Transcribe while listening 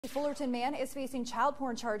A Fullerton man is facing child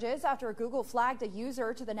porn charges after Google flagged a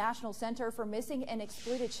user to the National Center for Missing and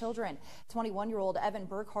Exploited Children. 21-year-old Evan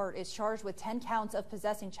Burkhart is charged with 10 counts of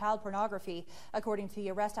possessing child pornography. According to the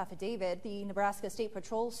arrest affidavit, the Nebraska State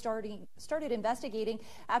Patrol started investigating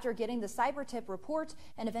after getting the cyber tip report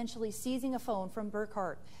and eventually seizing a phone from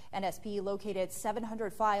Burkhart. NSP located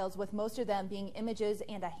 700 files, with most of them being images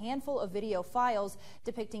and a handful of video files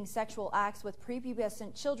depicting sexual acts with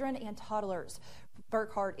prepubescent children and toddlers.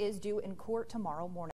 Burkhart is due in court tomorrow morning.